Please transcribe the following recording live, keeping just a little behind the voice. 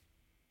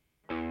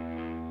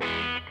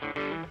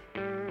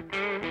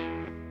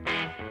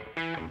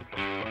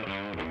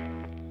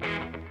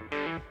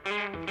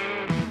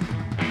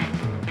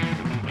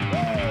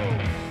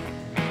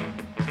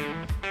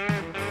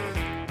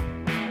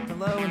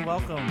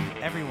Welcome,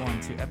 everyone,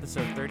 to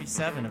episode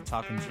 37 of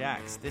Talkin'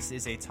 Jacks. This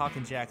is a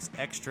Talkin' Jacks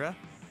Extra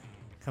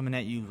coming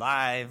at you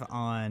live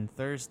on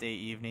Thursday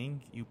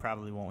evening. You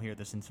probably won't hear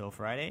this until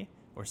Friday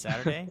or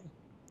Saturday,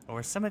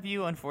 or some of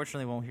you,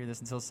 unfortunately, won't hear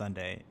this until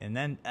Sunday. And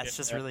then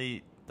that's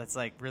really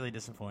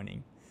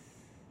disappointing.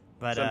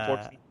 But it's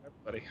unfortunate for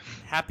everybody.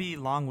 Happy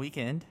long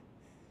weekend.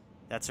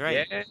 That's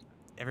right. Yeah.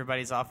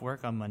 Everybody's off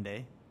work on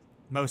Monday.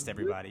 Most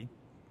everybody.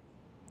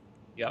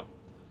 Yep.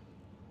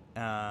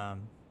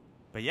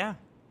 But yeah,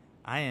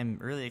 I am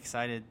really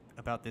excited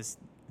about this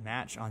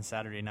match on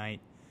Saturday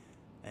night,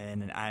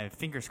 and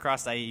fingers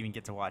crossed I even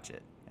get to watch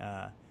it.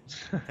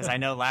 Because I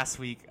know last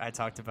week I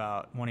talked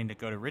about wanting to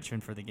go to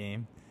Richmond for the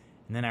game,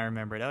 and then I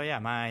remembered, oh yeah,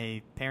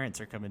 my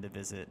parents are coming to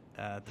visit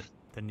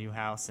the new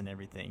house and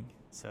everything,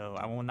 so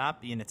I will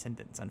not be in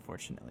attendance,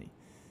 unfortunately.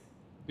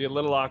 Be a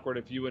little awkward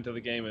if you went to the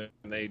game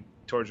and they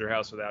toured your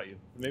house without you.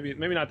 Maybe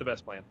not the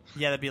best plan.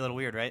 Yeah, that'd be a little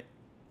weird, right?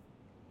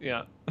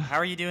 Yeah. How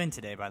are you doing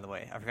today, by the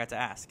way? I forgot to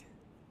ask.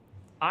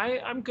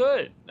 I'm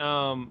good.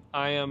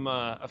 I am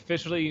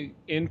officially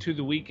into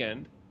the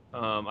weekend.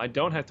 I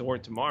don't have to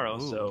work tomorrow.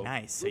 Ooh, so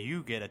nice. So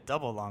you get a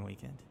double long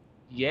weekend.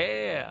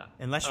 Yeah.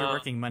 Unless you're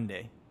working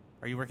Monday.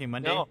 Are you working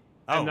Monday? No.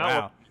 Oh, I'm not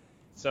wow. working.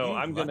 So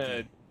I'm going to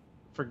lucky.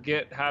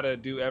 forget how to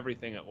do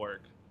everything at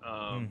work.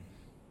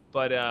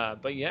 But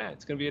yeah,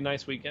 it's going to be a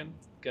nice weekend.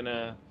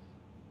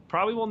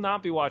 Probably will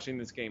not be watching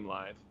this game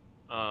live.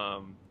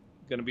 Going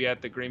to be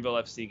at the Greenville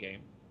FC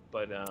game.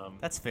 But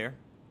That's fair.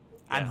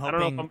 yeah, I'm hoping. I don't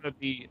know if I'm going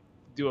to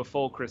do a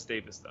full Chris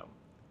Davis though.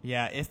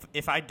 Yeah,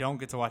 if I don't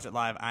get to watch it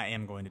live, I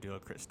am going to do a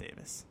Chris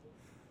Davis.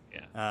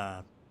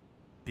 Yeah.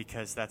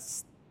 Because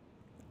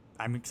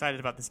I'm excited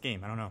about this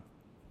game. I don't know.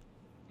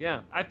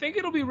 Yeah, I think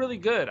it'll be really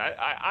good.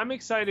 I'm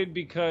excited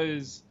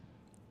because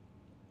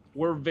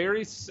we're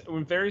very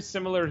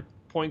similar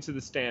points of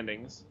the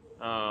standings.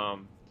 Yeah,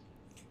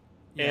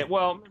 And,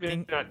 well,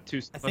 maybe not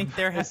too. I think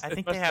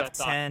they have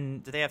 10.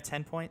 Do they have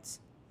 10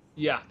 points?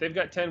 Yeah, they've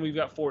got 10. We've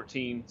got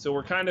 14. So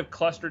we're kind of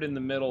clustered in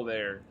the middle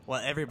there.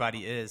 Well,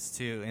 everybody is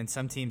too, and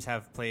some teams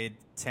have played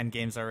 10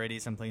 games already.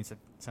 Some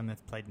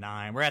have played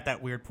 9. We're at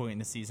that weird point in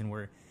the season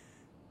where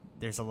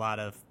there's a lot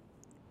of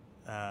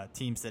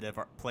teams that have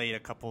played a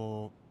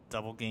couple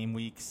double game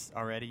weeks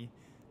already.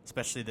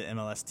 Especially the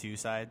MLS 2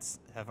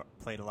 sides have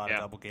played a lot of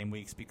double game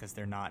weeks because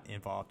they're not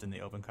involved in the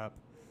Open Cup.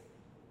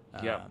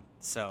 Yeah.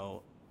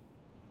 So,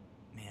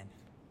 man,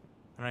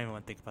 I don't even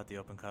want to think about the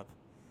Open Cup.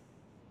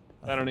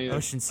 I don't either.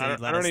 Ocean City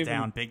let us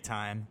down big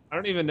time. I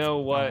don't even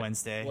know on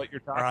Wednesday what you're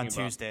talking or on about.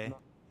 Tuesday.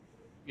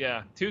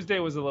 Yeah, Tuesday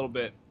was a little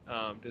bit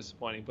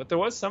disappointing, but there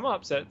was some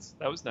upsets.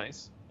 That was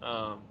nice.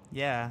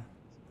 Yeah,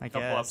 I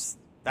guess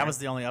that was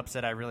the only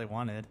upset I really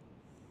wanted.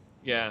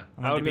 Yeah,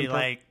 I wanted to be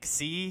like,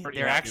 see,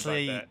 they're happy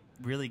actually about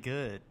that. really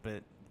good,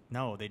 but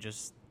no, they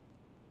just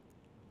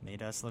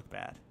made us look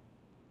bad.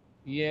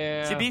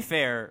 Yeah. To be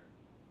fair,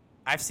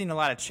 I've seen a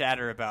lot of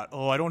chatter about,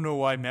 oh, I don't know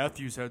why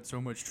Matthews had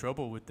so much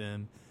trouble with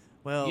them.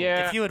 Well,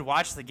 if you had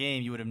watched the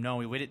game, you would have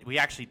known we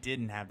actually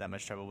didn't have that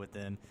much trouble with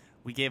them.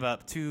 We gave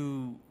up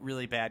 2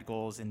 really bad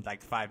goals in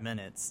like 5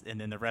 minutes,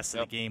 and then the rest of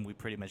the game we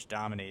pretty much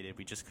dominated.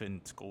 We just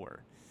couldn't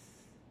score.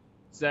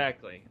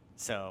 Exactly.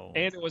 So.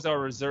 And it was our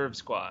reserve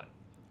squad.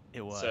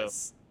 It was.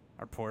 So,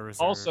 our poor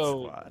reserve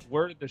also, squad.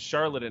 we're the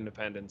Charlotte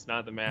Independents,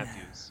 not the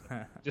Matthews.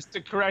 Just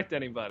to correct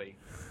anybody.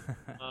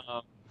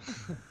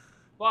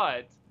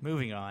 But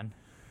moving on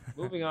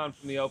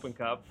from the Open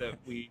Cup that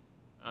we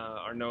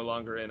are no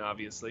longer in,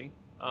 obviously.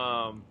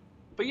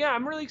 But yeah,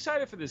 I'm really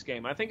excited for this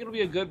game. I think it'll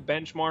be a good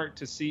benchmark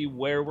to see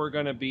where we're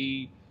going to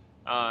be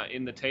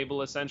in the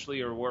table, essentially,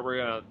 or where we're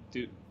going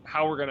to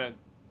how we're going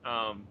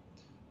to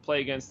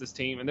play against this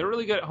team. And they're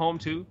really good at home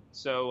too.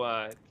 So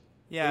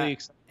really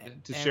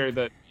excited to share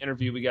the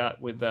interview we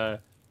got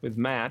with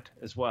Matt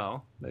as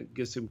well. That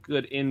gives some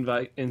good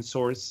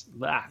in-source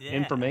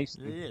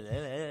information.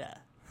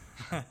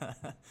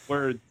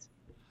 Words.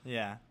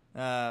 Yeah.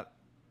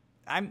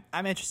 I'm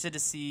interested to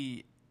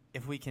see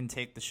if we can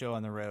take the show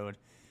on the road.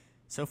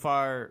 So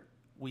far,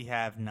 we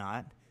have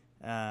not.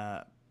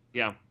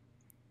 Yeah.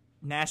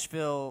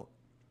 Nashville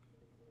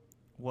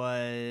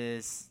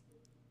was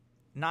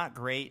not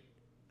great,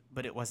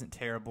 but it wasn't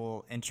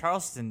terrible. And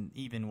Charleston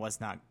even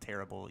was not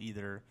terrible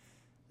either.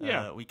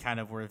 Yeah. We kind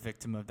of were a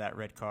victim of that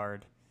red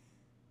card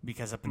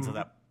because up until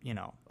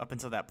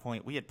that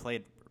point, we had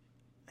played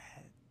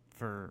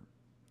for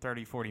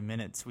 30, 40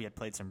 minutes. We had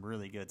played some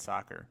really good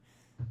soccer.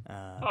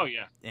 Oh,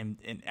 yeah. And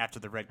after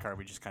the red card,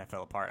 we just kind of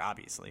fell apart,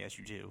 obviously, as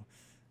you do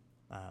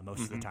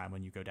most of the time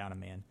when you go down a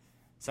man.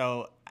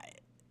 So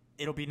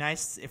it'll be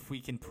nice if we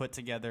can put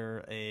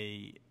together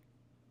a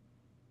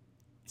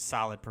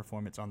solid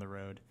performance on the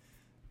road.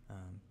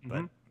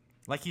 But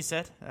like you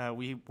said,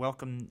 we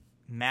welcome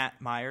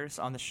Matt Myers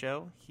on the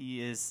show.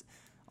 He is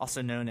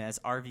also known as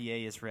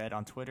RVA is Red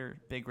on Twitter,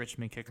 big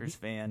Richmond Kickers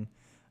fan,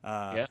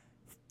 a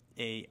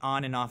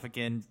on and off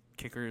again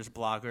Kickers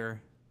blogger.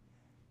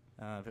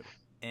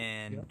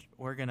 And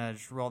we're going to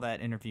roll that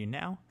interview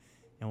now,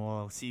 and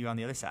we'll see you on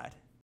the other side.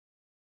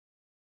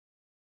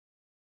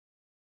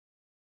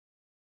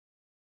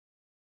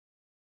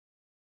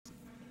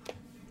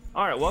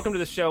 All right, welcome to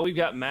the show. We've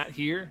got Matt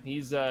here.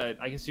 He's, I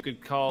guess you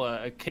could call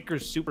a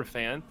Kickers super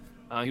fan.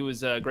 He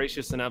was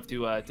gracious enough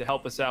to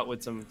help us out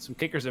with some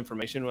Kickers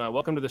information.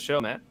 Welcome to the show,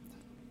 Matt.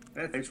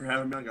 Hey, thanks for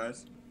having me on,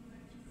 guys.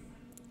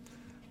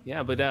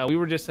 Yeah, but we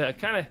were just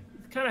kind of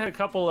had a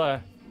couple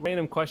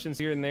random questions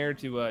here and there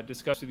to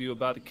discuss with you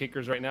about the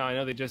Kickers right now. I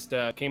know they just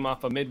came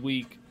off a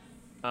midweek,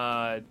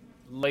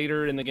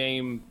 later in the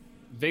game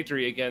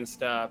victory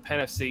against Penn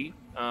FC.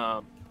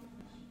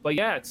 But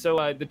yeah,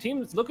 so the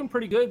team is looking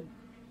pretty good,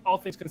 all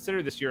things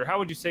considered, this year. How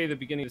would you say the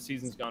beginning of the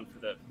season's gone for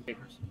the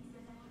Kickers?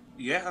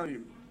 Yeah, I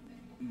mean,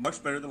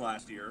 much better than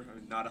last year. I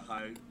mean, not a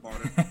high bar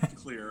to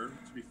clear,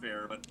 to be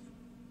fair, but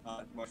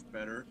much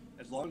better.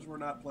 As long as we're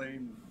not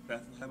playing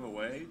Bethlehem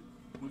away,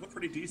 we look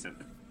pretty decent.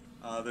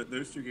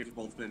 Those two games have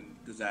both been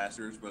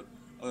disasters, but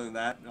other than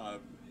that,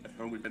 at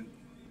home we've been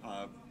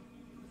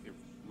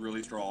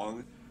really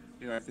strong.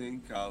 I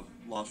think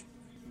lost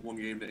one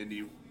game to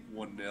Indy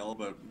 1-0,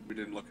 but we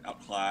didn't look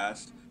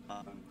outclassed.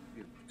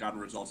 Gotten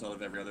results out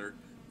of every other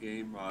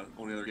game.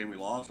 Only other game we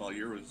lost all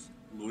year was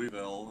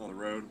Louisville on the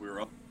road. We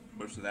were up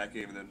most of that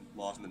game and then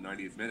lost in the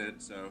 90th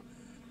minute. So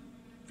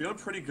feeling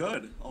pretty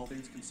good, all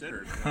things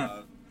considered.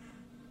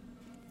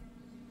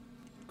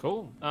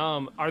 Cool.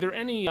 Are there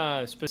any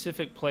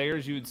specific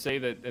players you would say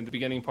that in the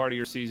beginning part of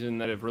your season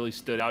that have really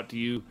stood out to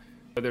you,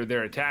 whether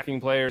they're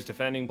attacking players,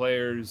 defending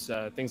players,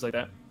 things like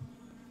that?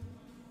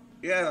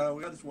 Yeah,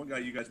 we got this one guy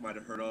you guys might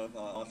have heard of,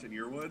 Austin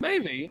Yearwood.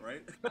 Maybe.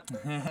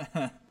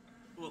 Right?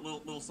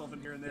 little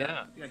something here and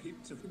there. Yeah. He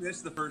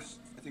missed the first,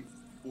 I think,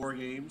 4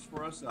 games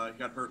for us. He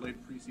got hurt late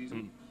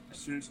preseason. As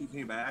soon as he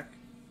came back,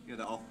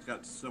 the offense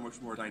got so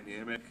much more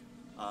dynamic.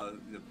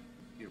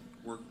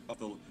 Work up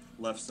the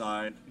left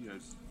side,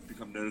 it's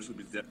become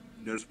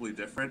noticeably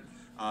different.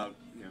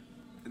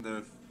 In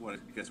the what I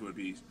guess it would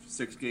be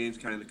 6 games,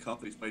 kind of the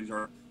cup that he's played, he's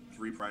our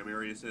 3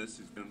 primary assists.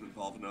 He's been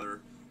involved in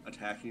other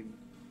attacking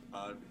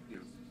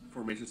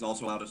formations.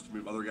 Also allowed us to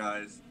move other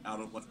guys out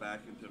of left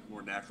back into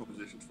more natural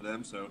positions for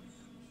them. So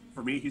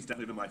for me, he's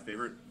definitely been my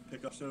favorite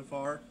pickup so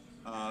far.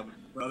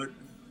 Other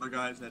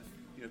guys that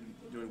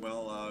doing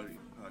well,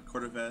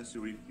 Cordoves,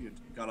 who we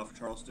got off of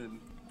Charleston,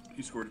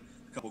 he scored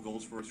a couple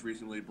goals for us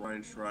recently.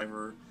 Brian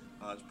Shriver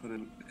has put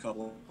in a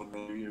couple and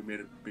really made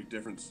a big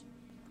difference,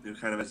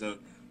 kind of as a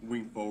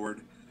wing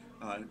forward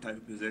type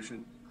of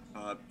position.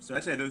 So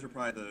I'd say those are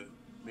probably the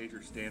major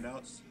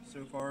standouts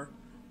so far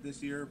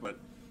this year, but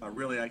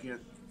really I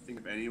can't think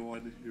of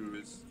anyone who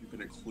has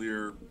been a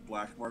clear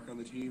black mark on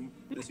the team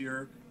this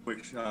year,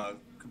 which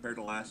compared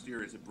to last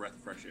year is a breath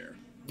of fresh air.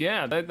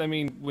 Yeah,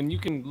 when you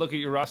can look at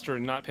your roster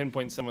and not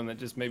pinpoint someone that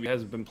just maybe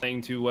hasn't been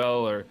playing too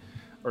well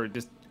or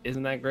just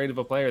isn't that great of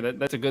a player,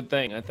 that's a good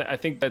thing. I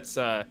think that's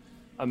a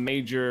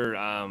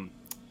major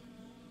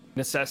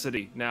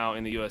necessity now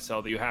in the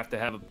USL, that you have to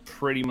have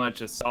pretty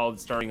much a solid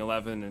starting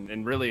 11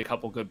 and really a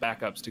couple good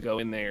backups to go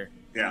in there.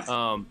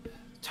 Yeah.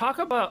 Talk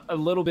about a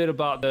little bit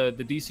about the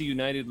DC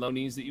United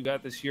loanees that you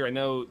got this year. I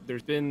know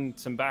there's been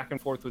some back and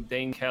forth with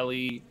Dane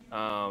Kelly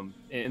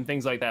and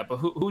things like that, but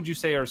who would you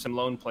say are some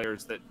loan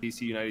players that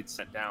DC United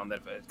sent down that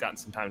have gotten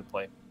some time to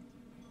play?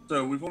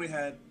 So we've only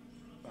had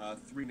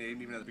 3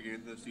 named even at the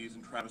beginning of the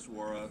season. Travis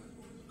Wara,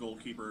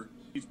 goalkeeper.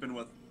 He's been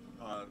with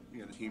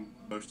the team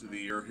most of the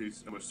year.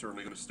 He's almost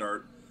certainly going to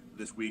start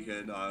this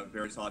weekend.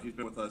 Very solid. He's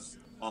been with us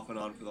off and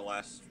on for the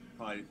last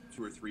probably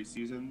 2 or 3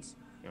 seasons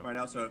right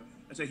now. So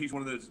I'd say he's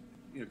one of those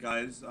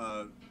guys.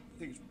 I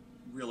think he's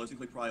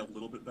realistically probably a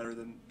little bit better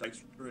than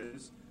Dykstra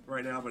is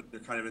right now, but they're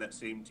kind of in that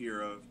same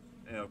tier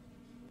of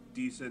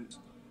decent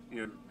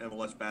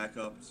MLS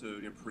backup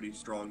to pretty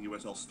strong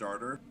USL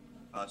starter.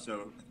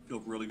 So I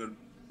feel really good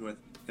with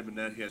him in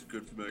that. He has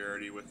good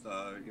familiarity with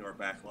our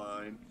back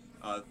line.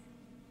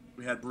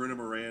 We had Bruno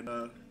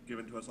Miranda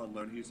given to us on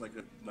loan. He's like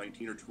a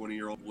 19 or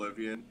 20-year-old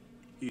Bolivian.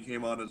 He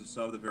came on as a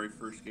sub the very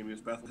first game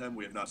against Bethlehem.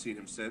 We have not seen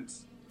him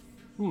since.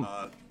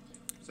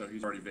 So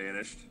he's already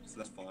vanished, so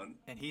that's fun.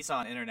 And he's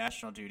on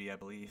international duty, I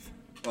believe.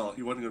 Well,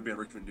 he wasn't going to be on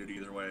Richmond duty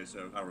either way,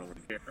 so I don't really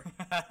care.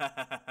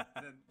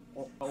 And then,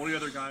 the only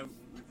other guy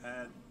we've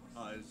had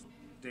is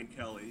Dane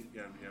Kelly.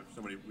 Again,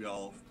 somebody we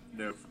all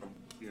know from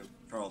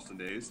Charleston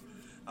days.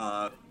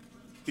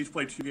 He's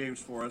played 2 games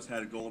for us,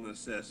 had a goal and an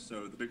assist.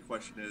 So the big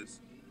question is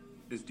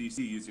DC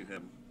using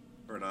him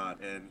or not?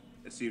 And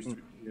it seems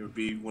to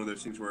be one of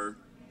those things where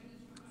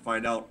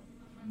find out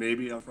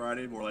maybe on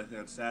Friday, more likely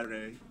on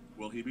Saturday,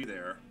 will he be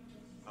there?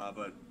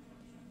 But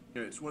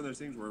it's one of those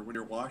things where when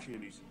you're watching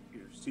and you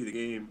see the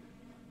game,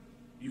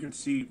 you can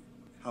see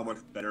how much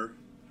better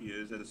he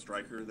is as a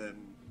striker than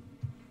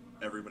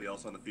everybody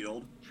else on the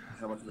field,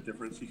 how much of a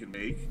difference he can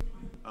make.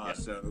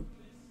 So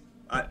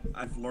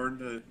I've learned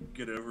to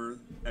get over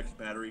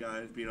ex-battery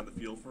guys being on the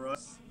field for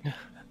us,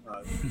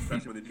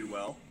 especially when they do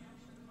well.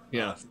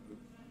 Yeah.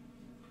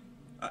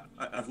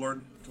 I've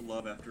learned to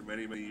love after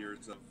many, many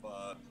years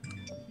of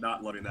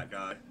not loving that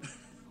guy.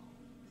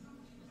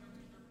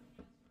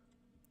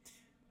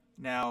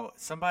 Now,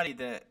 somebody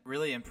that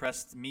really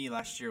impressed me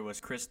last year was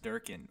Chris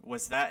Durkin.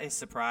 Was that a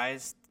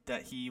surprise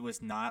that he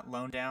was not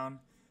loaned down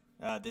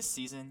this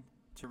season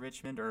to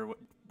Richmond, or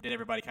did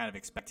everybody kind of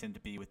expect him to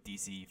be with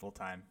DC full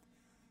time?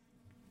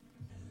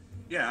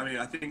 Yeah, I mean,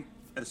 I think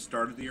at the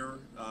start of the year,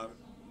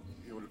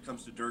 when it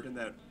comes to Durkin,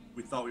 that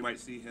we thought we might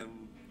see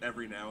him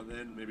every now and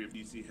then. Maybe if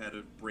DC had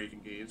a break in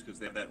games because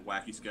they have that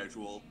wacky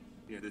schedule,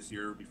 this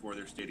year before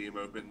their stadium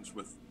opens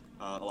with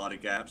a lot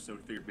of gaps. So we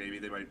figured maybe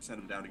they might send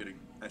him down to get an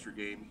extra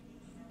game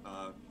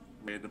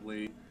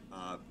randomly.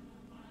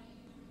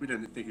 We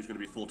didn't think he was going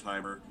to be full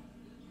timer,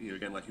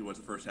 again like he was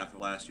the first half of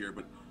last year.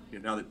 But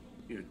now that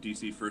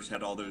DC first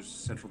had all those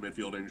central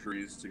midfield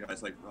injuries to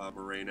guys like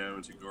Moreno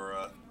and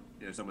Segura,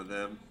 some of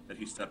them that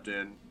he stepped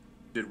in,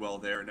 did well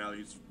there. Now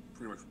he's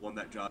pretty much won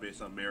that job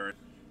based on merit.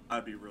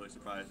 I'd be really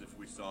surprised if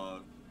we saw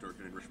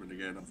Durkin in Richmond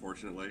again,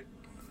 unfortunately.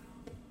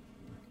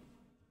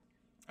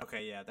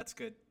 Okay, yeah, that's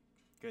good.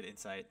 Good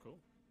insight. Cool.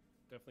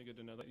 Definitely good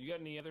to know that. You got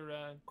any other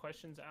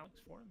questions, Alex,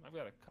 for him? I've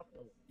got a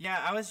couple.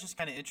 Yeah, I was just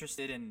kind of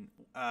interested in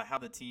how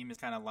the team is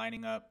kind of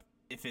lining up,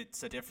 if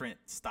it's a different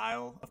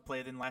style of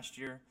play than last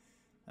year.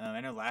 I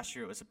know last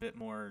year it was a bit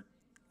more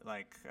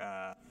like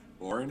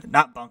boring,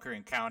 not bunker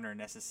and counter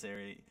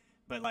necessary,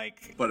 but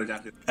like. But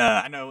exactly.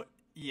 I know.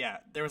 Yeah,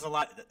 there was a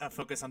lot of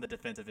focus on the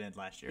defensive end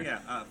last year.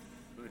 Yeah,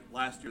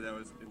 last year that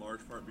was in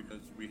large part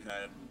because we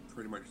had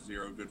pretty much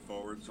zero good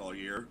forwards all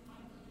year.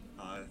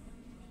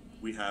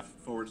 We have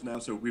forwards now,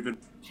 so we've been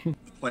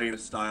playing a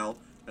style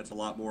that's a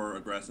lot more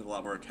aggressive, a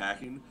lot more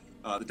attacking.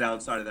 The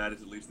downside of that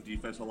is at least the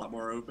defense is a lot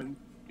more open.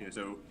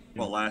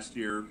 While last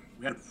year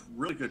we had a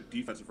really good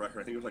defensive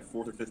record, I think it was like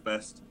 4th or 5th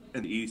best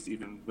in the East,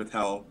 even with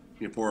how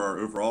poor our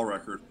overall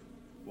record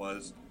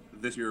was.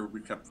 This year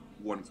we kept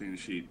one clean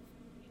sheet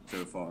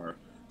so far,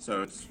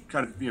 so it's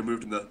kind of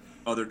moved in the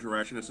other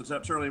direction. It's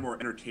certainly a more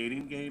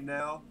entertaining game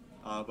now,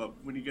 but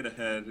when you get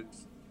ahead,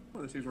 it's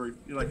one of those things where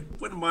you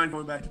wouldn't mind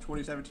going back to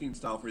 2017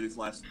 style for these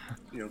last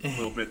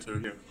little bit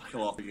to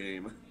kill off the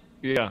game.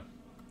 Yeah,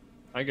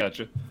 I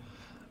gotcha.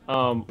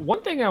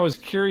 One thing I was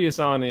curious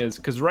on is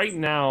because right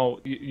now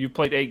you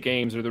played 8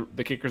 games, or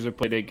the Kickers have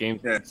played 8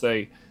 games. Yeah. Let's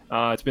say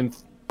it's been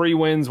 3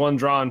 wins, 1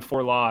 draw, and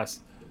 4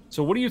 loss.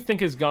 So what do you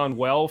think has gone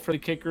well for the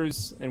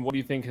Kickers, and what do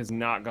you think has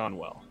not gone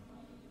well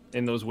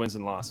in those wins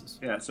and losses?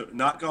 Yeah, so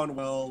not gone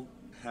well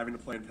having to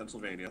play in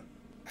Pennsylvania.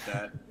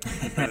 That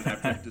has been an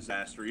epic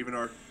disaster. Even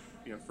our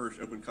first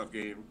Open Cup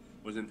game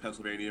was in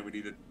Pennsylvania. We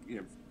needed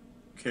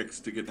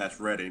kicks to get past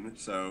Reading.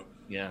 So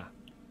yeah.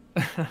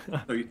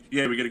 we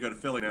got to go to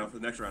Philly now for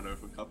the next round of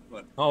Open Cup.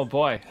 But oh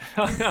boy.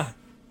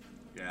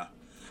 yeah,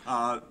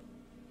 I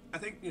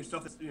think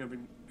stuff that's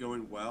been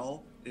going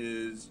well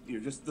is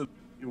just the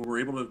we're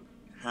able to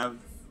have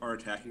our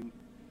attacking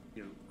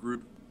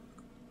group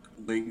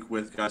link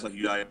with guys like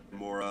Udai and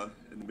Mora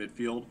in the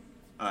midfield.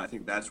 I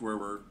think that's where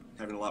we're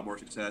having a lot more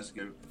success.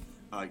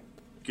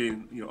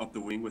 Getting up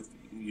the wing with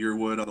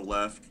Yearwood on the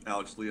left,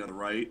 Alex Lee on the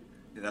right,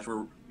 and that's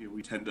where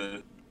we tend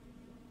to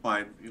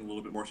find a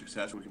little bit more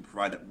success when we can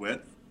provide that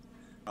width.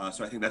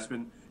 So I think that's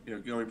been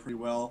going pretty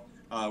well.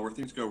 Where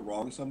things go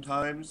wrong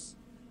sometimes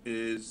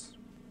is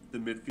the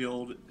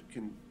midfield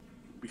can,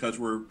 because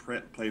we're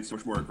playing so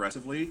much more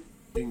aggressively,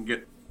 they can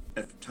get,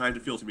 at times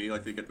it feels to me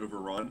like they get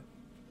overrun.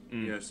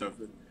 So if,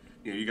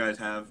 you guys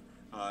have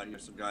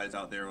some guys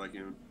out there like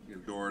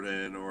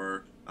Jordan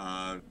or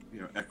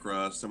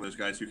Ekra, some of those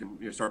guys who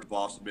can start to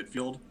boss the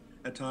midfield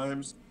at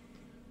times.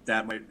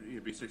 That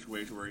might be a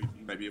situation where you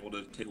might be able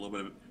to take a little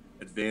bit of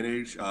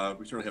advantage.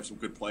 We certainly have some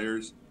good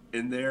players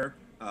in there,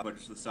 but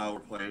just the style we're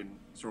playing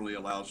certainly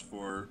allows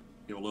for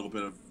a little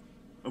bit of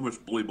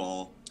almost bully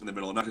ball in the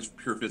middle, not just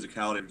pure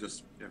physicality, but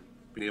just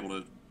being able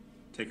to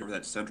take over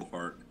that central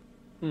part.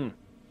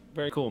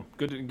 Very cool.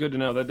 Good to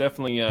know. That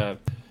definitely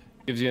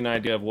gives you an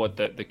idea of what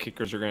the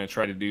Kickers are going to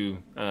try to do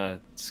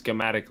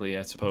schematically,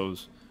 I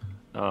suppose.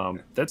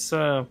 That's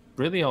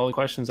really all the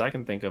questions I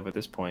can think of at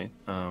this point.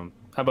 How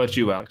about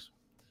you, Alex?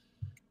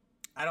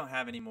 I don't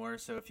have any more,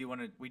 so if you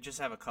want to, we just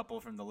have a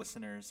couple from the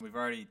listeners. We've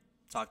already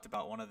talked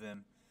about one of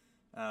them,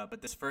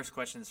 but this first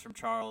question is from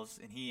Charles,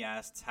 and he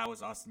asked, how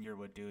is Austin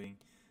Yearwood doing?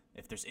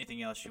 If there's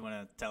anything else you want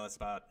to tell us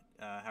about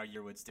how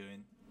Yearwood's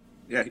doing.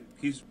 Yeah,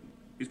 he's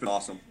been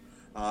awesome.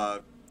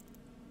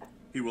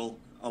 He will,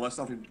 unless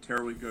something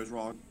terribly goes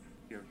wrong,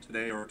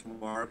 today or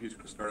tomorrow, he's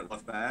going to start at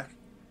left back.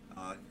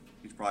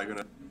 He's probably going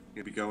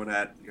to be going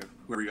at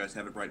whoever you guys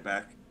have at right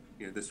back.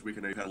 This week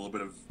I know you've had a little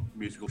bit of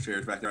musical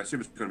chairs back there. I assume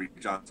it's going to be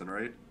Johnson,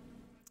 right?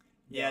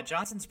 Yeah,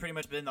 Johnson's pretty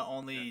much been the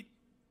only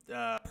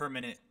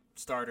permanent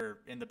starter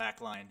in the back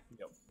line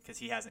because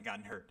he hasn't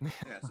gotten hurt.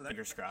 Yeah, so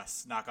fingers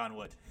crossed. Knock on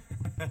wood.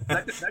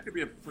 that could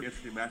be a pretty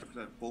interesting matchup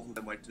because both of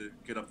them like to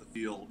get up the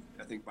field.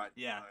 I think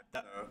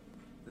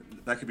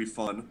that could be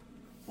fun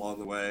along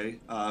the way.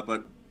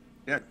 But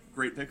yeah,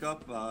 great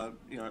pickup.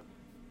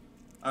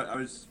 I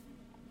was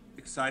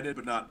excited,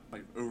 but not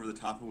like over the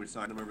top when we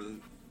signed him over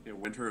the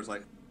winter. It was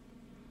like,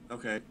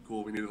 okay,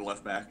 cool. We needed a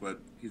left back, but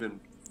he's been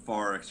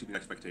far exceeding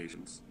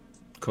expectations.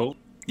 Cool.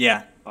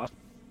 Yeah. Awesome.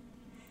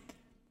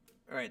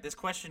 All right. This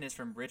question is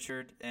from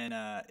Richard, and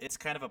it's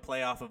kind of a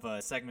play off of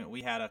a segment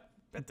we had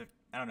at the,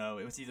 I don't know,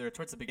 it was either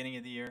towards the beginning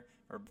of the year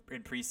or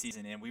in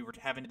preseason, and we were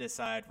having to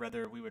decide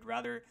whether we would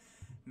rather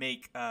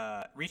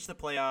reach the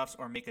playoffs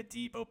or make a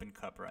deep Open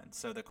Cup run.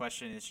 So the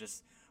question is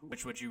just,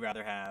 which would you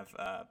rather have?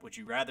 Would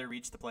you rather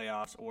reach the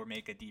playoffs or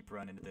make a deep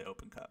run into the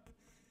Open Cup?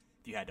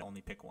 If you had to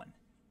only pick one.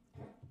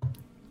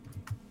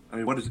 I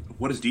mean,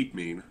 what does deep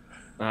mean?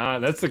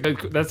 That's what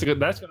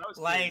I was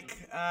like.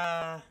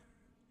 I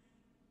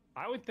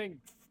would think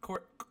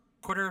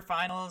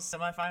quarterfinals,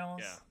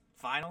 semifinals,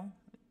 final.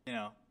 You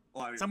know,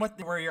 well, I mean, somewhat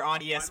where you're on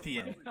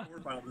ESPN.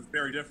 Quarterfinals is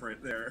very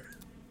different there.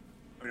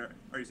 I mean,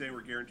 are you saying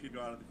we're guaranteed to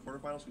go out of the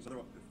quarterfinals? Because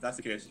otherwise, if that's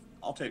the case,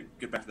 I'll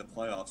get back to the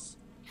playoffs.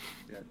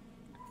 Yeah.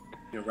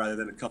 Rather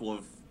than a couple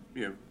of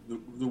the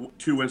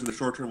 2 wins in the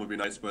short term would be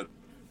nice, but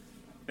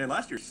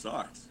last year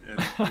sucked. And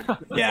the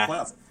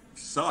playoffs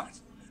sucked,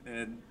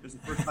 and it was the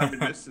first time we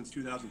missed since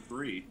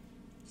 2003.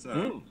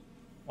 So,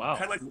 wow,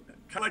 kind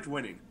of like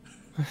winning.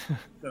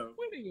 So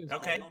winning is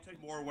okay. I'll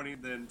take more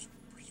winning than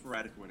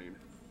sporadic winning.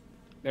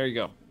 There you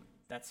go.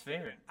 That's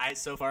fair.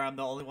 So far, I'm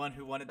the only one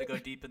who wanted to go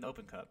deep in the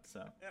Open Cup.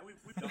 So yeah,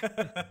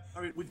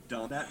 we've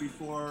done that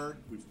before.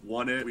 We've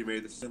won it. We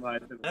made the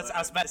semis. I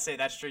was about to say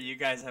that's true. You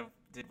guys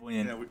did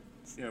win.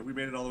 Yeah, we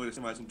made it all the way to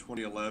semis in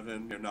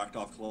 2011. Knocked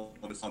off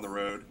Columbus on the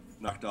road.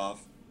 Knocked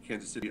off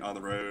Kansas City on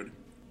the road.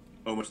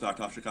 Almost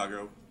knocked off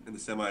Chicago in the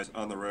semis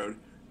on the road.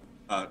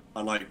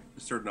 Unlike a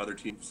certain other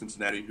team,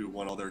 Cincinnati, who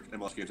won all their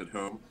MLS games at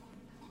home.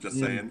 Just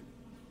saying.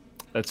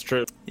 That's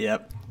true.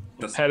 Yep.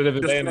 Competitive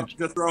advantage.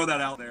 Just throw that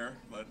out there,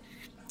 but.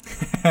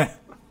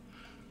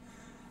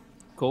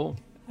 Cool.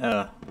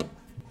 All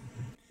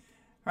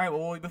right.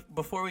 Well,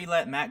 before we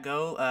let Matt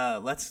go,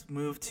 let's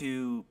move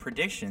to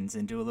predictions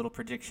and do a little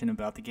prediction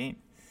about the game.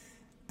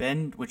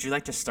 Ben, would you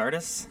like to start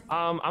us?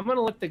 I'm going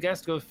to let the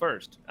guest go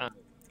first. Okay.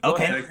 Go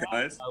ahead,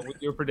 guys.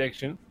 With your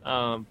prediction.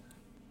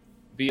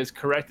 Be as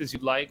correct as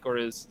you'd like or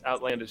as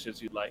outlandish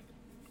as you'd like.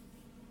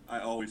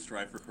 I always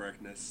strive for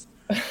correctness.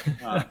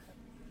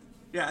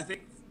 Yeah, I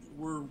think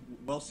we're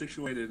well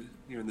situated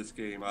in this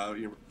game.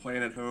 We're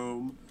playing at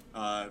home.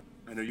 I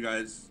know you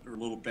guys are a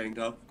little banged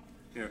up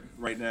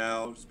right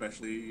now,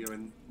 especially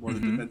in more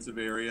of the defensive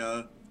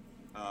area.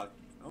 I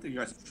don't think you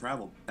guys have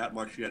traveled that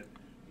much yet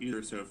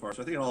either so far.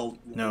 So I think it all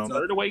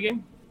third away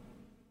game.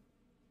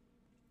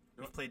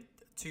 We've played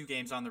 2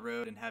 games on the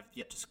road and have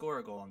yet to score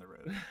a goal on the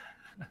road.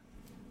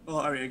 Well,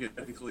 I mean, again,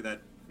 technically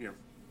that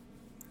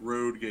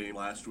road game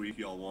last week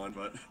y'all won,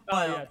 but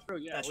yeah, true.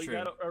 Yeah, that's we true.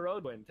 got a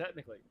road win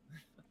technically.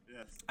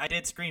 yes. I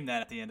did scream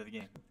that at the end of the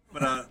game.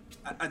 But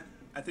I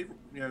think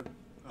the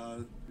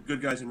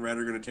good guys in red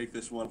are going to take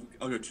this one.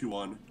 I'll go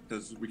 2-1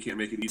 because we can't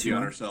make it easy 2-1?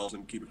 on ourselves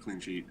and keep a clean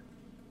sheet.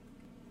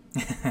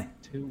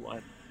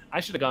 2-1. I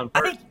should have gone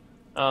first.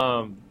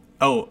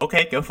 Oh,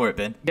 okay. Go for it,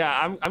 Ben.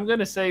 Yeah, I'm going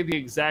to say the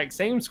exact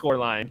same score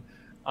line,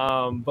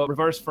 but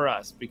reverse for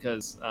us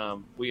because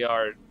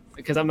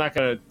because I'm not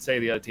going to say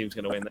the other team's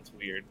going to win. That's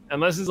weird.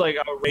 Unless it's like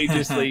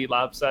outrageously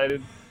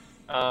lopsided.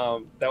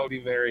 That would be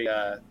very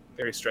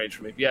very strange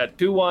for me. But yeah,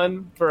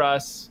 2-1 for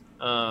us.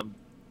 I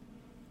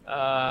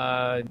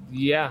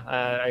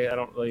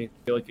don't really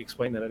feel like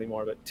explaining that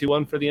anymore, but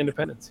 2-1 for the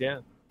Independents, yeah.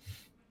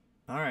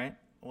 All right.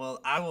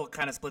 Well, I will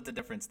kind of split the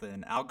difference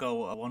then. I'll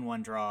go a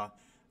 1-1 draw,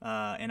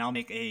 and I'll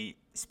make a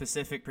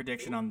specific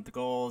prediction on the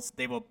goals.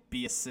 They will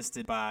be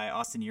assisted by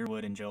Austin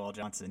Yearwood and Joel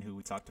Johnson, who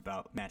we talked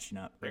about matching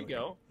up earlier. There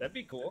you go. That'd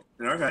be cool.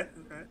 Okay.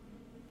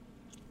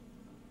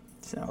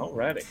 So,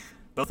 alrighty.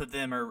 Both of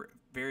them are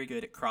very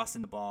good at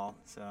crossing the ball,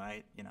 so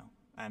I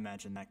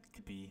imagine that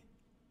could be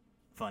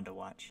fun to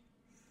watch.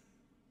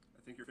 I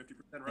think you're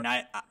 50%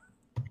 right.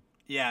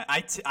 And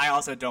I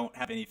also don't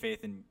have any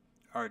faith in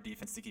our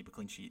defense to keep a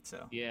clean sheet.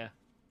 So yeah,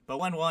 but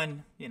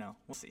 1-1,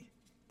 we'll see.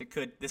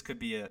 This could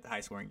be a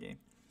high scoring game.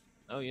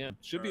 Oh yeah,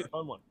 should be a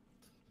fun one.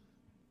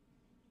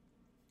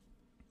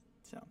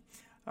 So,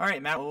 all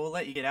right, Matt. Well, we'll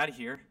let you get out of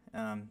here.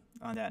 On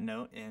that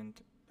note, and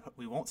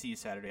we won't see you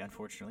Saturday,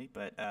 unfortunately,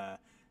 but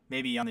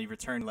maybe on the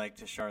return leg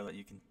to Charlotte,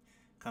 you can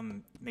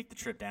come make the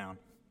trip down.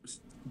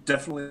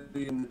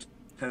 Definitely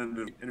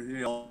intended to interview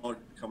y'all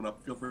coming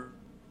up. Feel free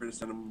to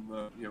send them,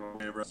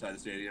 over outside the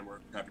stadium. We're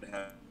happy to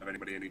have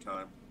anybody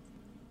anytime.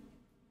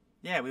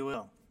 Yeah, we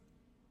will.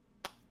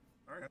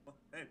 All right. Well,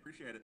 hey,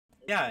 appreciate it.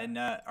 Yeah, and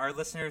our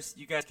listeners,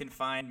 you guys can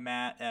find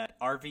Matt at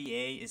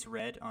RVA is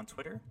Red on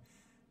Twitter.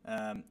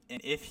 And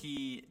if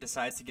he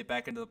decides to get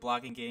back into the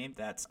blogging game,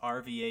 that's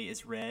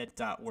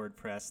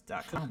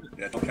rvaisred.wordpress.com.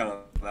 Yeah, don't count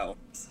on that one.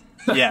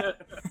 Yeah.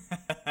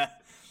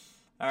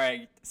 All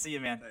right. See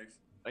you, man.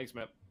 Thanks,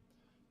 Matt.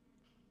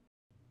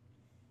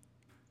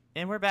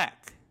 And we're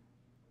back.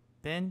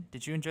 Ben,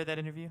 did you enjoy that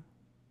interview?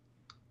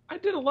 I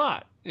did a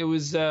lot. It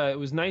was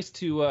nice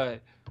to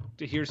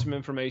hear some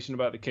information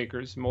about the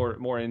Kickers,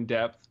 more in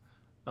depth.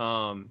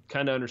 Kind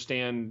of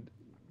understand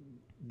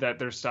that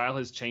their style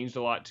has changed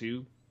a lot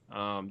too.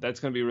 That's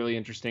going to be really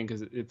interesting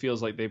because it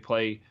feels like they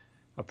play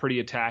a pretty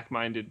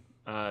attack-minded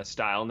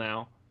style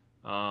now.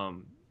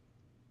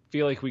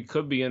 Feel like we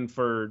could be in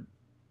for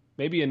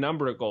maybe a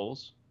number of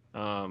goals,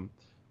 or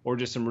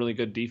just some really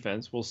good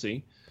defense. We'll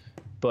see.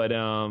 But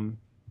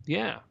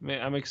yeah,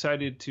 man, I'm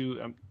excited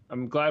to.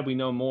 I'm glad we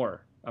know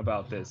more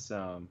about this.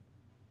 Oh,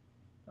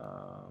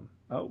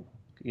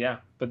 yeah,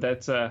 but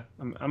that's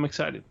I'm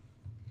excited.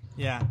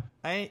 Yeah,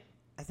 I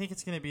think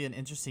it's going to be an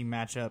interesting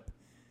matchup.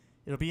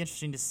 It'll be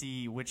interesting to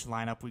see which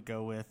lineup we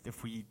go with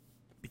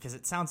because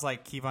it sounds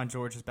like Kevon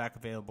George is back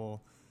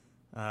available.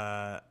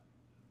 I'm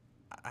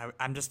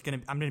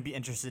gonna be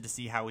interested to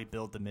see how we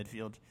build the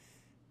midfield.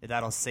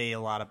 That'll say a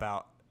lot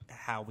about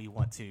how we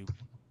want to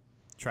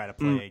try to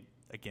play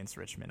against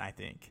Richmond, I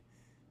think.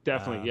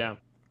 Definitely, yeah.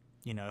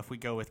 If we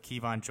go with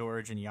Kevon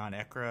George and Jan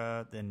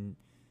Ekra, then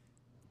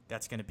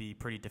that's going to be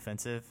pretty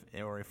defensive.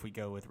 Or if we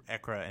go with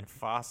Ekra and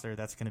Foster,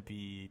 that's going to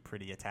be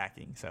pretty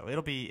attacking. So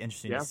it'll be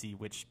interesting to see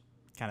which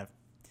kind of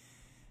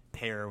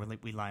pair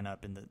we line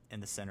up in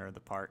the center of the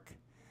park.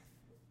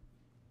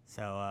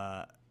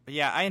 So, but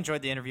yeah, I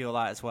enjoyed the interview a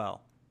lot as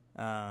well.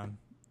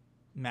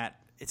 Matt,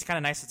 it's kind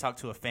of nice to talk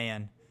to a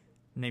fan,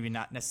 maybe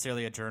not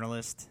necessarily a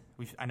journalist.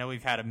 I know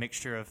we've had a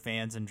mixture of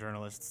fans and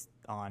journalists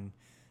on,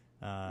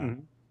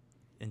 and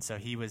so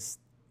he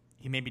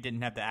maybe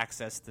didn't have the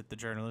access that the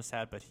journalists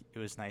had, but it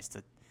was nice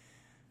to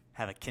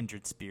have a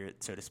kindred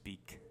spirit, so to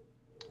speak.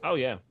 Oh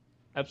yeah,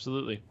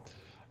 absolutely.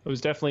 It was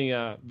definitely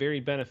very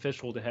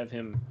beneficial to have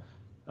him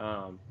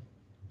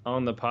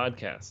on the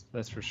podcast.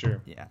 That's for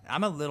sure. Yeah,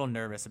 I'm a little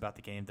nervous about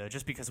the game though,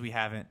 just because we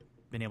haven't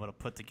been able to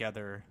put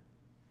together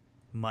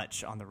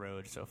much on the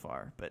road so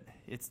far. But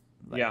it's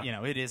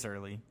it is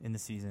early in the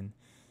season,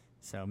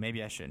 so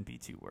maybe I shouldn't be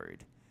too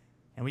worried.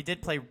 And we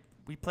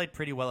played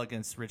pretty well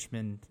against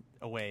Richmond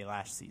away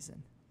last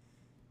season.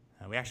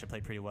 We actually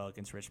played pretty well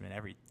against Richmond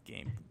every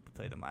game we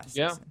played them last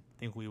season. I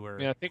think we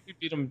were. Yeah, I think we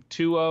beat them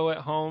 2-0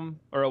 at home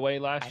or away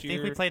last year. I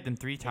think we played them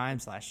 3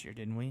 times last year,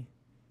 didn't we?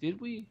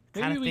 Did we?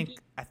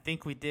 I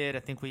think we did.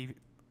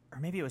 Or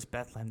maybe it was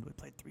Bethlehem we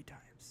played 3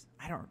 times.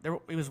 I don't.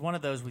 It was one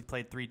of those we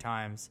played 3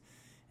 times,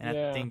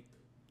 and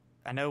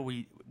I know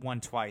we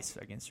won twice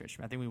against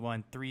Richmond. I think we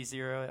won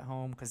 3-0 at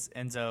home because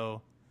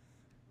Enzo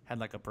had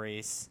like a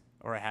brace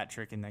or a hat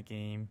trick in that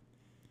game.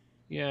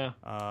 Yeah.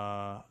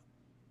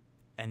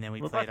 And then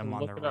we played them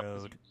on the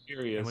road.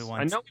 And we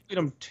won. I know we beat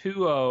them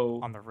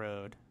 2-0 on the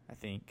road, I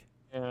think.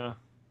 Yeah.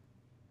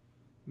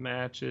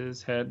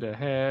 Matches head to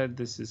head.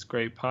 This is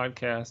great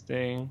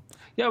podcasting.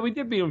 Yeah, we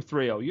did beat them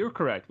 3-0. You're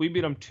correct. We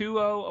beat them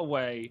 2-0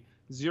 away,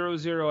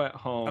 0-0 at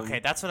home. Okay,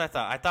 that's what I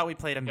thought. I thought we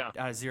played them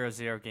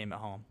 0-0 game at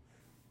home.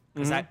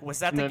 Was that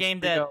the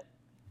game that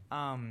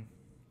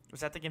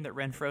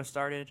Renfro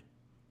started?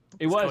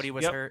 It was. Cody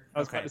was hurt. I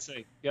was about to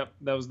say. Yep,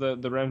 that was the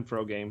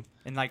Renfro game.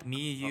 And like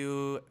me,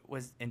 you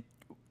was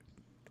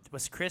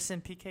Chris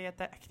and PK at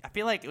that? I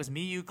feel like it was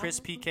me, you, Chris,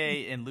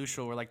 PK, and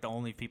Lucial were like the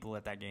only people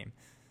at that game.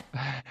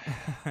 I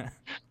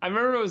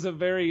remember it was a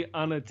very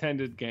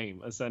unattended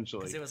game,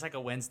 essentially. Because it was like a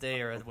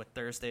Wednesday or a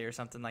Thursday or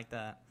something like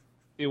that.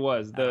 It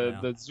was. The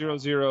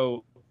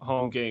 0-0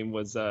 home game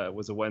was a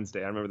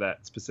Wednesday. I remember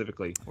that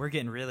specifically. We're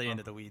getting really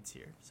into the weeds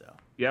here, so.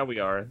 Yeah, we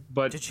are.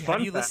 But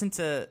have you listened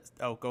to?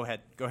 Oh, go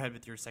ahead. Go ahead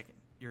with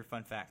your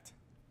fun fact.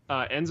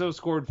 Enzo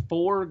scored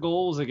 4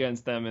 goals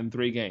against them in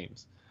 3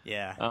 games.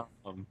 Yeah.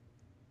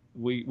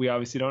 We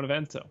obviously don't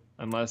have Enzo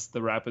unless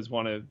the Rapids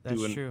want to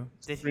do an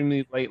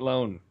extremely late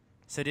loan.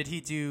 So did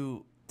he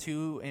do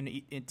 2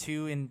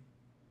 in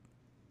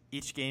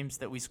each games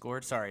that we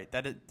scored? Sorry,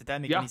 did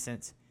that make any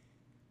sense?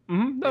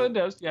 Mm-hmm. No, it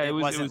does. Yeah, it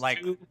wasn't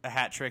like a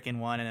hat trick in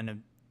one and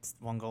then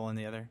 1 goal in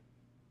the other.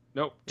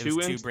 Nope, it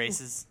was 2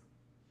 braces.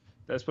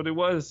 That's what it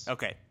was.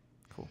 Okay,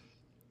 cool.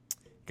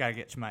 Gotta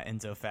get my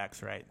Enzo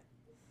facts right.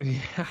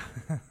 Yeah.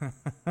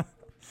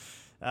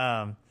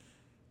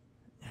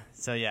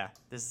 So yeah,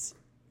 this is,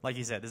 like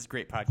you said, this is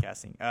great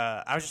podcasting.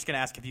 I was just gonna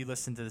ask if you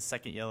listened to the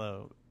Second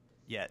Yellow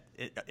yet.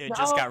 It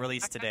just got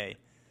released today.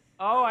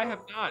 Oh, I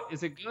have not.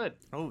 Is it good?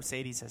 Oh,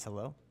 Sadie says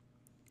hello.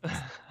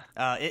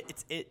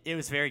 It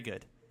was very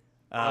good.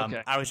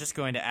 Okay. I was just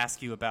going to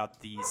ask you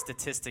about the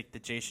statistic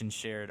that Jason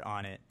shared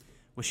on it,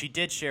 which she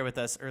did share with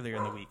us earlier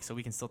in the week, so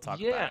we can still talk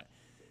about it. Yeah,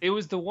 it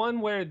was the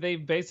one where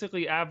they've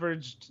basically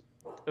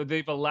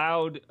they've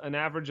allowed an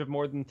average of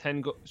more than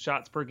 10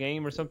 shots per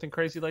game or something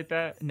crazy like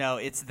that. No,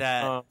 it's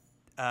that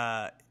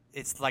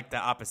it's like the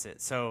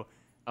opposite. So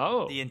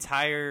the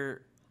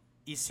entire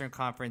Eastern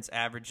Conference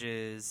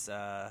averages,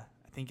 I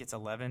think it's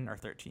 11 or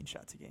 13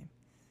 shots a game.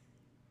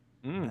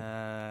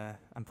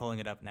 I'm pulling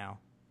it up now.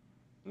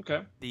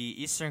 Okay.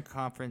 The Eastern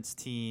Conference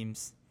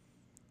teams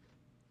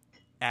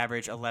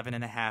average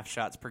 11.5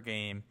 shots per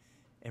game,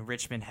 and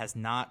Richmond has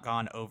not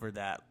gone over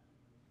that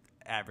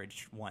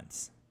average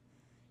once.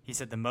 He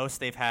said the most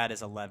they've had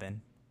is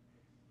 11.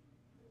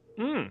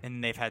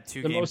 And they've had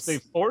 2 games. The most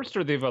they've forced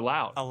or they've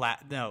allowed?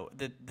 No,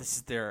 this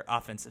is their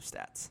offensive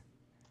stats.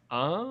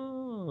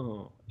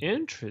 Oh,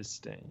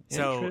 interesting.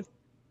 So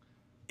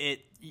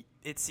it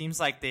seems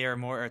like they are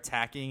more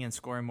attacking and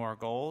scoring more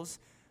goals,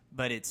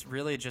 but it's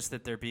really just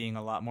that they're being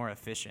a lot more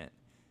efficient.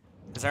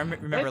 Because I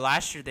remember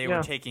last year they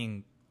were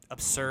taking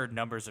absurd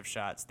numbers of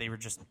shots. They were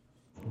just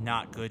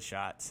not good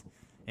shots.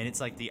 And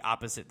it's like the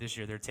opposite this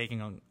year. They're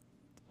taking a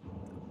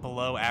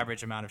below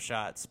average amount of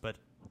shots, but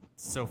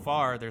so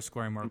far they're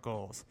scoring more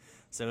goals.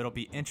 So it'll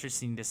be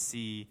interesting to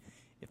see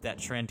if that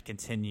trend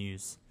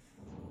continues. Because I remember last year they were taking absurd numbers of shots. They were just not good shots. And it's like the opposite this year. They're taking below average amount of shots, but so far they're scoring more goals. So it'll be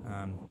interesting to see if that trend continues. Because I remember last year they were taking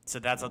So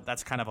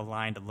that's kind of a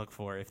line to look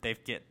for. If they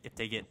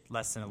get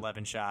less than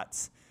 11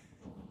 shots,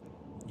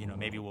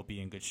 maybe we'll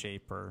be in good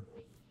shape, or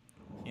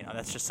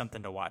that's just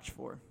something to watch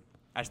for.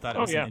 I just thought it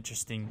was an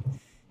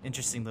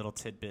interesting little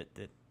tidbit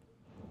that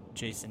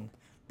Jason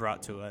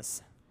brought to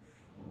us,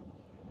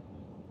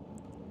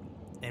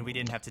 and we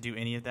didn't have to do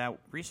any of that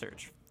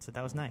research, so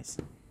that was nice.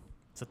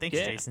 So thanks,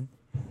 Jason.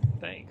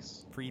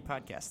 Thanks. Free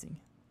podcasting.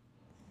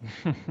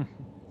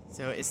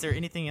 So is there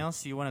anything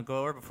else you want to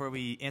go over before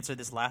we answer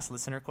this last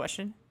listener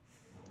question?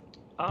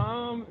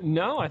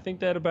 No, I think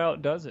that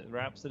about does it.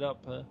 Wraps it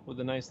up with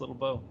a nice little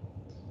bow.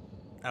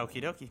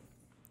 Okie dokie.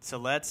 So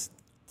let's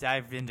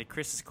dive into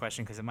Chris's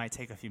question because it might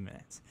take a few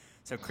minutes.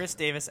 So Chris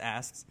Davis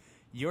asks,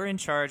 you're in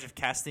charge of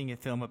casting a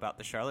film about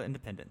the Charlotte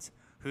Independence.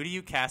 Who do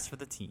you cast for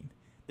the team?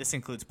 This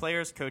includes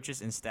players,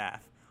 coaches, and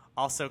staff.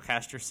 Also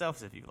cast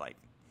yourselves if you like.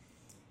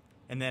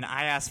 And then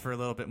I asked for a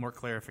little bit more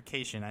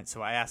clarification.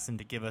 So I asked him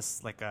to give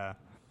us like a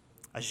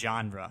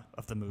genre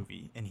of the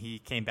movie. And he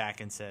came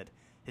back and said,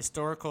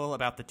 historical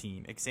about the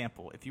team.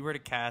 Example, if you were to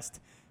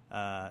cast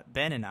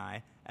Ben and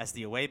I as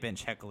the away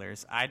bench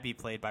hecklers, I'd be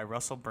played by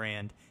Russell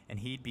Brand, and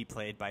he'd be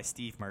played by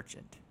Steve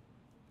Merchant.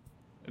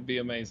 It'd be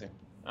amazing.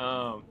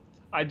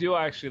 I do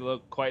actually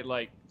look quite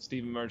like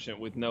Stephen Merchant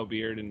with no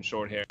beard and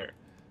short hair.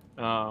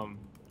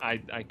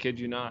 I kid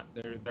you not.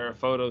 There are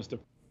photos to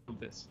prove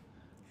this.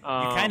 You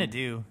kind of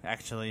do,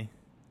 actually.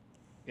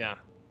 Yeah.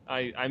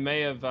 I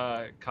may have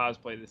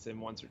cosplayed this in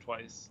once or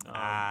twice.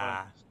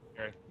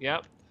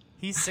 Yep.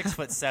 He's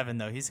 6'7",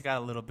 though. He's got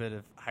a little bit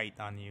of height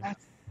on you.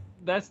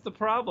 That's the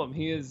problem.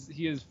 He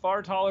is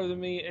far taller than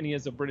me, and he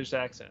has a British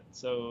accent,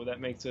 so that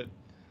makes it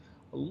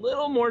a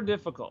little more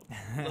difficult.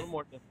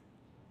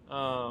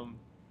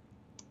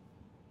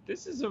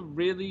 This is a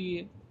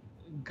really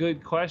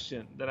good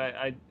question that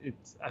I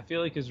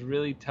feel like is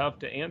really tough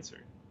to answer.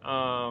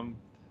 I'm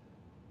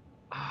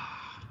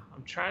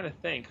trying to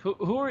think.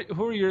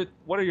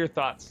 What are your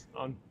thoughts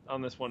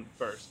on this one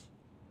first?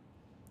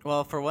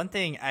 Well, for one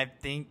thing, I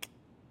think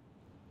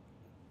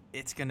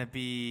it's gonna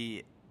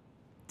be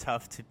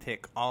tough to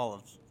pick all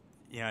of,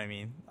 you know what I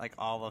mean? Like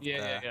all of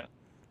the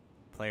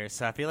players.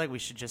 So I feel like we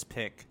should just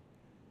pick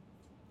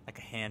like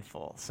a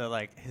handful. So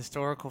like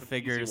historical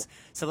figures.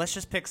 So let's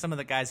just pick some of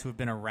the guys who've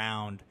been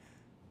around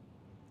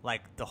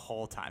like the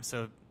whole time.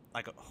 So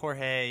like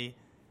Jorge,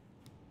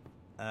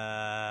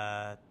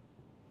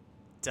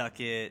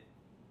 Duckett,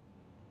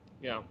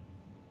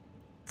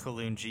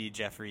 Kalungi,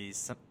 Jeffries,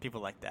 some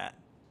people like that.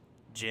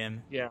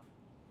 Jim. Yeah.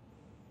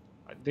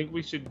 I think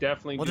we should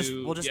definitely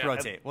we'll just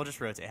rotate. We'll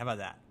just rotate. How about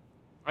that?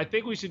 I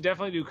think we should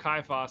definitely do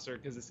Kai Foster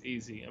because it's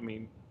easy. I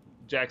mean,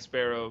 Jack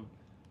Sparrow.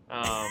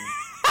 I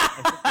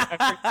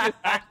forget his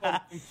actual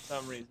name for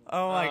some reason.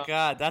 Oh my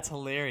God, that's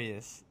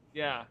hilarious.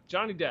 Yeah,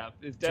 Johnny Depp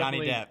is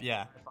definitely Johnny Depp.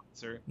 Yeah. Kai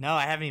Foster. No,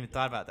 I haven't even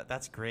thought about that.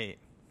 That's great.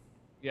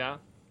 Yeah.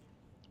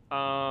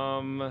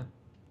 I'm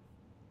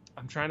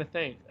trying to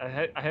think. I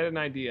had an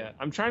idea.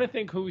 I'm trying to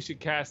think who we should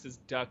cast as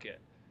Duckett.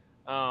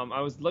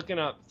 I was looking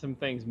up some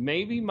things.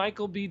 Maybe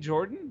Michael B.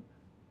 Jordan?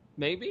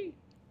 Maybe?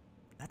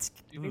 Do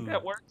you think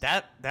that works?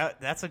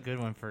 That's a good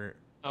one for...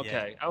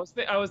 Okay. Yeah.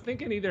 I was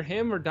thinking either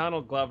him or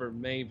Donald Glover,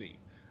 maybe.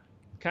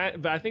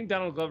 But I think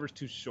Donald Glover's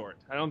too short.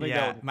 I don't think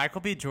that would... Michael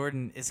B.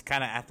 Jordan is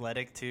kind of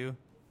athletic, too.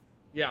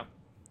 Yeah.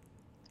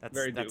 That's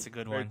a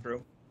good one. Very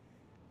true.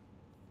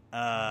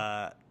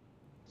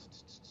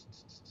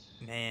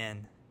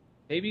 Man.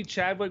 Maybe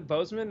Chadwick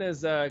Boseman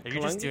as Kalungi?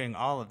 You're just doing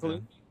all of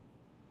them.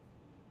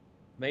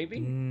 Maybe?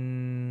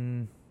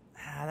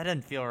 That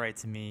doesn't feel right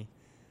to me.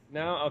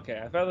 No?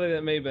 Okay. I felt like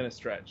that may have been a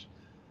stretch.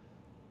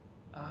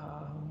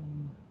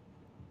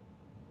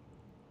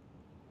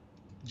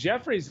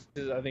 Jeffries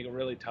is, I think, a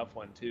really tough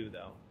one, too,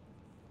 though.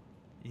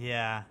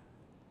 Yeah.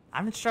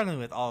 I've been struggling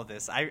with all of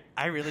this.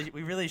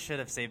 We really should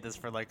have saved this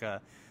for like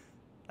a,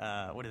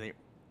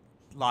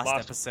 Lost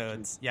episodes.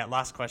 Questions. Yeah,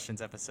 Lost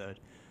Questions episode.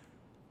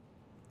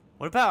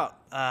 What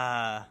about,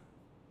 the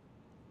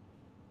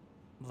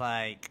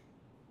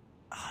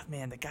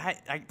guy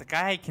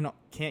I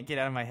can't get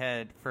out of my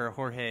head for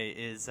Jorge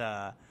is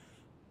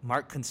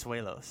Mark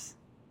Consuelos.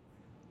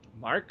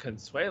 Mark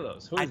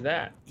Consuelos? Who is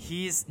that?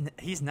 He's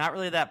not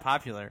really that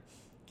popular.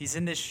 He's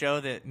in this show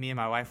that me and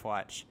my wife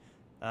watch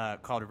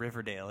called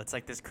Riverdale. It's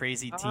like this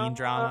crazy teen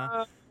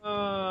drama.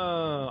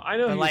 I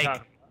know who you're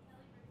talking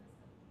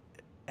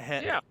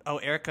about. Yeah. Oh,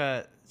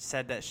 Erica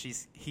said that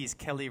he's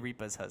Kelly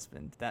Ripa's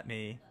husband. That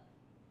may...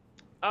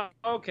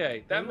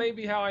 okay, that may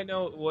be how I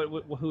know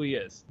who he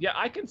is. Yeah,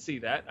 I can see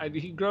that.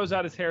 He grows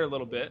out his hair a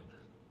little bit.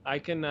 I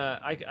can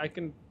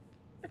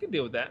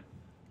deal with that.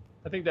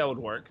 I think that would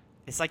work.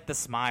 It's like The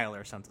Smile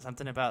or something.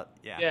 Something about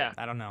yeah.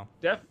 I don't know.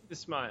 Definitely The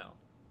Smile.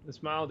 The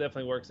Smile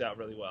definitely works out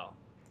really well.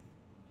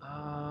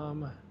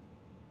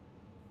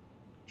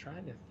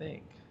 Trying to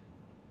think.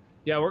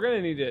 Yeah, we're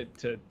gonna need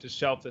to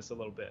shelf this a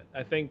little bit.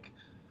 I think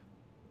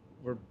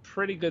we're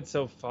pretty good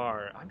so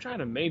far. I'm trying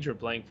to major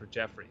blank for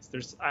Jeffries.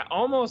 I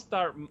almost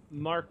thought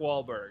Mark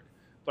Wahlberg,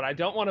 but I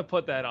don't want to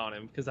put that on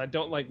him because I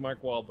don't like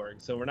Mark Wahlberg,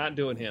 so we're not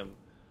doing him.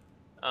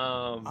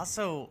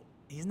 Also,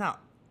 he's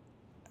not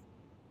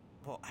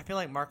Well, I feel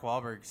like Mark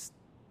Wahlberg's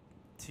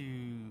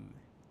too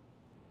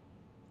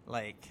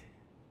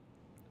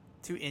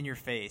in your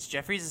face.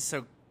 Jeffries is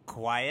so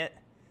quiet.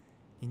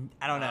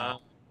 I don't know.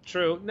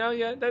 True. No,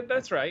 yeah,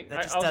 that's right.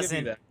 That just I'll give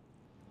you that.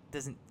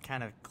 Doesn't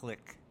kind of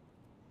click.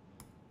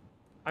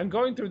 I'm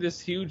going through this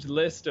huge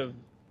list of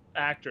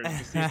actors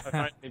to see if I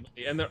find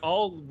anybody, and they're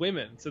all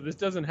women, so this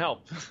doesn't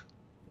help.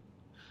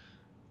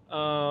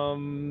 All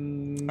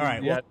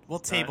right, yeah, we'll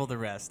table the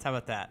rest. How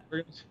about that?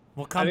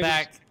 We'll We'll come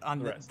back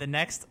on the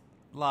next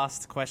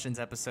Lost Questions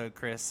episode,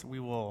 Chris. We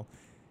will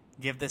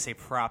give this a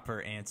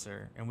proper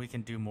answer, and we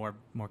can do more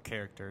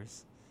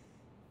characters.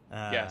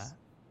 Yes,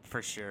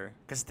 for sure.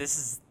 Because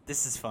this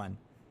is fun.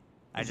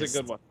 It's a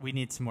good one. We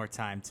need some more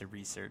time to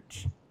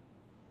research.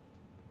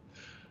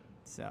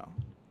 So,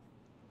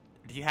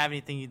 do you have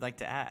anything you'd like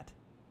to add?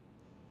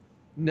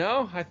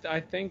 No, I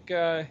think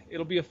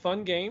it'll be a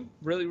fun game.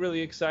 Really,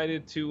 really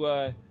excited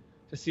to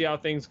see how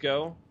things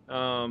go.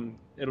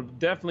 It'll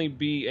definitely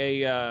be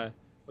a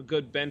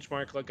good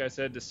benchmark, like I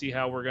said, to see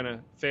how we're gonna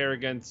fare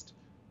against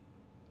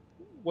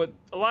what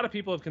a lot of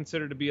people have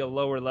considered to be a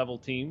lower level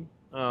team.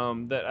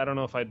 That I don't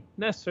know if I'd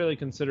necessarily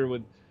consider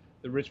with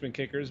the Richmond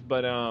Kickers,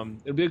 but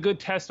it'll be a good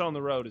test on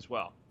the road as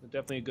well.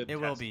 Definitely a good test.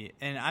 It will be,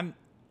 and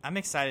I'm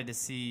excited to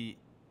see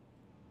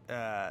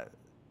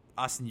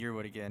Austin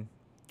Yearwood again,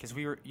 because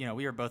we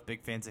were both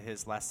big fans of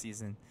his last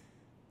season,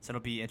 so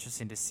it'll be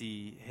interesting to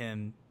see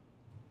him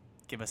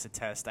give us a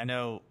test. I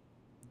know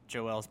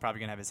Joel's probably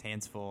gonna have his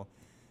hands full.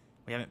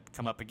 We haven't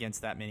come up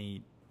against that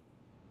many,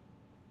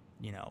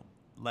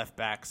 left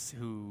backs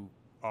who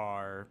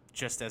are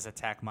just as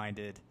attack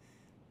minded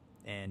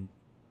and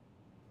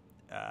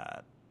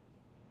I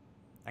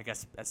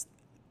guess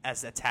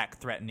as attack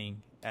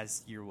threatening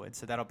as Yearwood.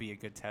 So that'll be a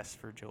good test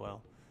for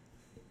Joel.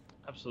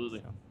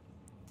 Absolutely. So.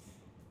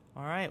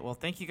 All right. Well,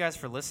 thank you guys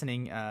for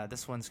listening.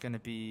 This one's going to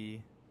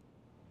be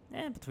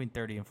between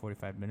 30 and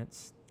 45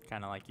 minutes,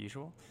 kind of like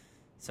usual.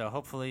 So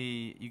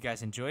hopefully you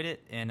guys enjoyed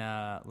it, and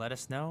let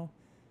us know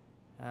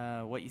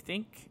what you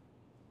think.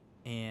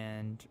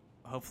 And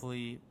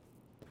hopefully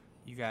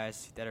you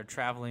guys that are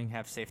traveling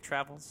have safe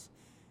travels.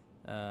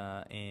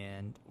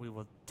 And we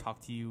will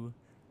talk to you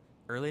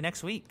early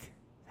next week.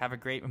 Have a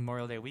great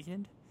Memorial Day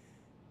weekend.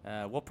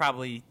 We'll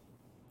probably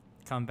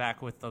come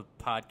back with the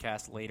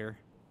podcast later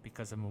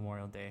because of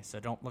Memorial Day. So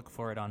don't look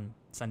for it on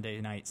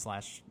Sunday night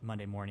 /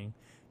 Monday morning.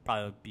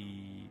 Probably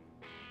be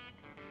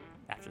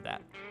after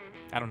that.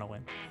 I don't know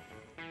when.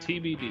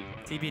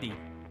 TBD.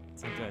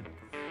 So good.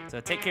 So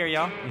take care,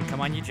 y'all, and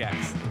come on, you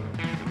Jacks.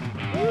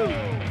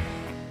 Woo!